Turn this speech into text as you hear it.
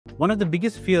One of the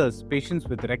biggest fears patients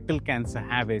with rectal cancer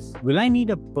have is, will I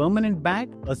need a permanent bag,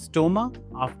 a stoma,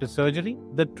 after surgery?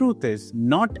 The truth is,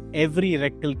 not every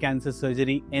rectal cancer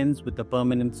surgery ends with a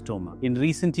permanent stoma. In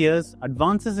recent years,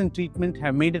 advances in treatment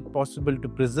have made it possible to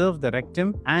preserve the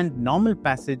rectum and normal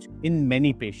passage in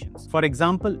many patients. For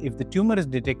example, if the tumor is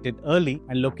detected early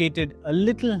and located a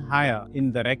little higher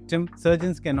in the rectum,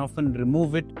 surgeons can often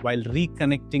remove it while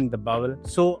reconnecting the bowel,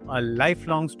 so a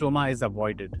lifelong stoma is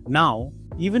avoided. Now,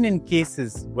 even in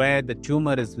cases where the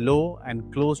tumor is low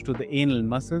and close to the anal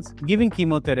muscles, giving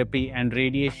chemotherapy and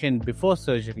radiation before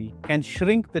surgery can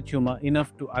shrink the tumor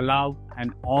enough to allow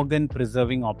an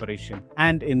organ-preserving operation.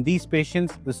 And in these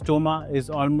patients, the stoma is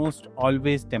almost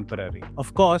always temporary.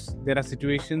 Of course, there are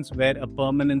situations where a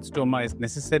permanent stoma is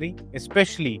necessary,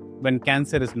 especially when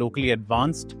cancer is locally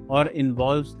advanced or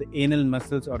involves the anal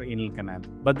muscles or anal canal.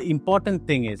 But the important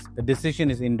thing is, the decision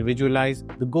is individualized.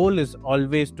 The goal is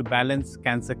always to balance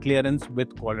cancer clearance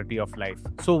with quality of life.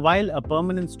 So while a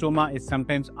permanent stoma is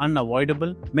sometimes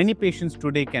unavoidable, many patients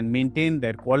today can maintain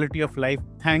their quality of life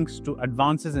thanks to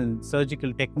advances in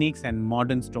surgical techniques and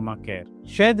modern stoma care.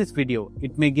 Share this video.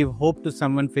 It may give hope to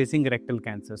someone facing rectal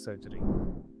cancer surgery.